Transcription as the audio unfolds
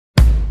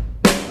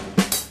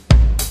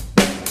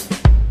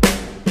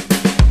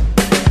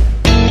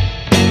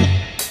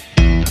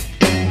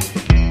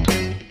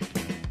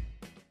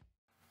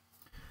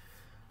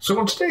So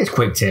on today's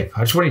quick tip,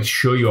 I just wanted to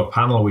show you a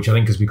panel which I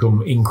think has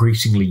become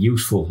increasingly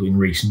useful in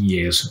recent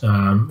years.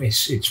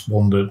 It's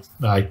one that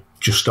I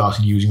just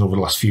started using over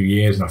the last few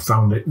years, and I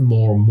found it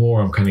more and more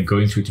I'm kind of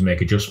going through to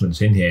make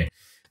adjustments in here.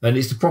 And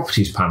it's the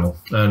properties panel.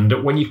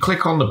 And when you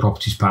click on the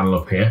properties panel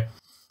up here,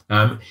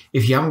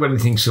 if you haven't got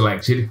anything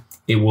selected,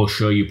 it will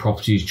show you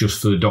properties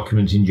just for the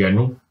document in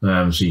general.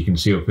 So you can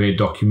see up here,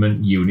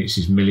 document units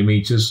is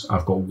millimeters.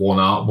 I've got one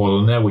artboard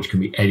on there which can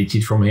be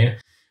edited from here,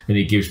 and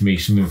it gives me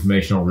some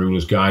information on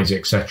rulers, guides,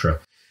 etc.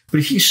 But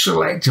if you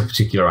select a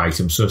particular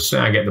item, so say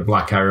I get the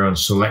black arrow and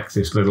select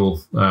this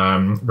little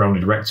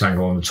rounded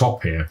rectangle on the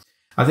top here,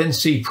 I then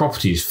see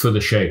properties for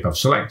the shape I've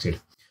selected.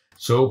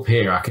 So up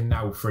here, I can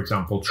now, for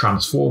example,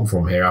 transform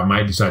from here. I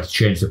might decide to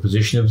change the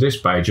position of this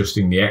by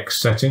adjusting the X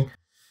setting.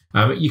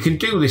 You can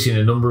do this in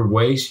a number of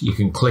ways. You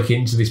can click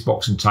into this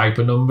box and type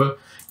a number.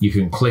 You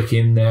can click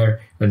in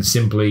there and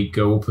simply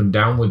go up and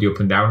down with the up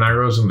and down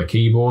arrows on the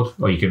keyboard,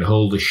 or you can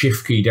hold the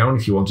shift key down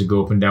if you want to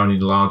go up and down in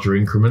larger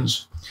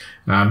increments.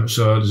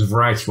 So there's a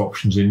variety of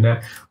options in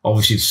there.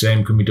 Obviously the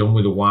same can be done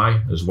with a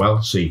Y as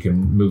well. So you can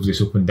move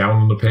this up and down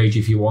on the page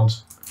if you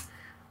want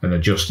and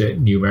adjust it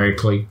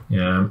numerically.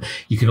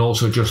 You can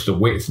also adjust the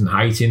width and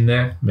height in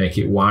there, make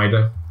it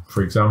wider,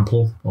 for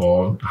example,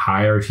 or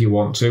higher if you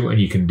want to, and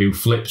you can do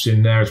flips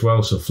in there as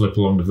well, so flip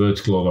along the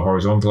vertical or the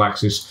horizontal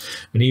axis,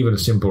 and even a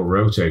simple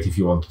rotate if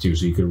you wanted to,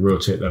 so you could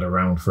rotate that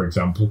around, for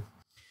example.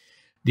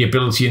 The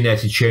ability in there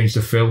to change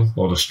the fill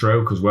or the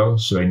stroke as well,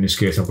 so in this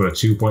case I've got a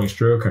 2-point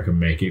stroke. I can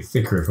make it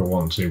thicker if I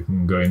want to,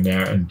 and go in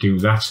there and do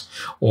that,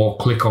 or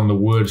click on the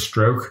word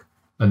stroke,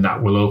 and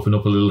that will open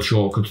up a little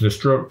shortcut to the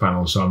stroke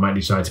panel. So I might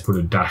decide to put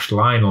a dashed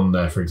line on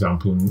there, for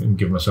example, and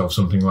give myself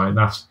something like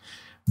that.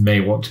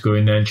 May want to go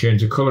in there and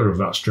change the colour of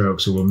that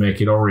stroke, so we'll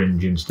make it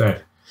orange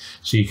instead.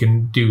 So you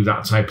can do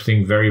that type of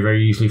thing very,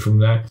 very easily from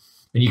there.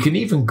 And you can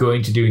even go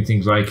into doing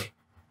things like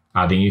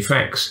adding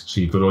effects.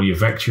 So you've got all your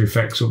vector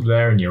effects up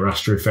there and your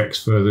raster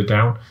effects further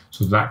down.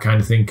 So that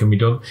kind of thing can be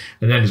done.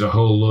 And then there's a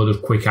whole load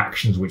of quick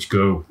actions which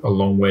go a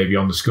long way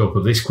beyond the scope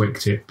of this quick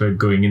tip, but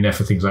going in there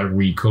for things like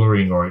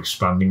recolouring or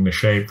expanding the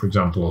shape, for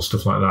example, or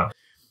stuff like that,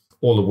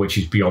 all of which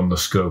is beyond the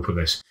scope of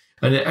this.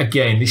 And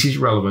again, this is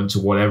relevant to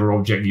whatever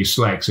object you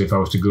select. So if I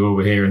was to go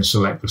over here and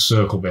select the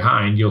circle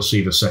behind, you'll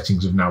see the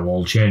settings have now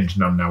all changed,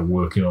 and I'm now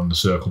working on the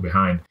circle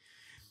behind.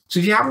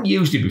 So if you haven't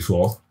used it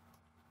before,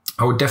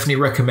 I would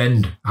definitely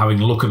recommend having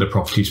a look at the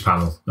properties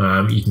panel.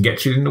 You can get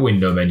to it in the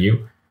window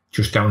menu,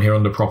 just down here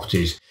under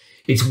properties.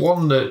 It's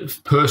one that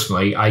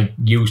personally I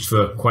used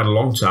for quite a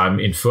long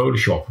time in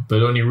Photoshop,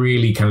 but only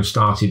really kind of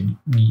started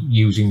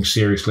using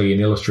seriously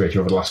in Illustrator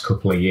over the last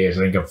couple of years.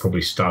 I think I've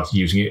probably started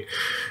using it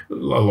a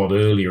lot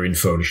earlier in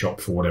Photoshop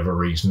for whatever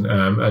reason,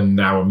 and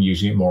now I'm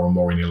using it more and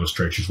more in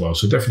Illustrator as well.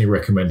 So definitely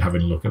recommend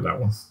having a look at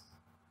that one.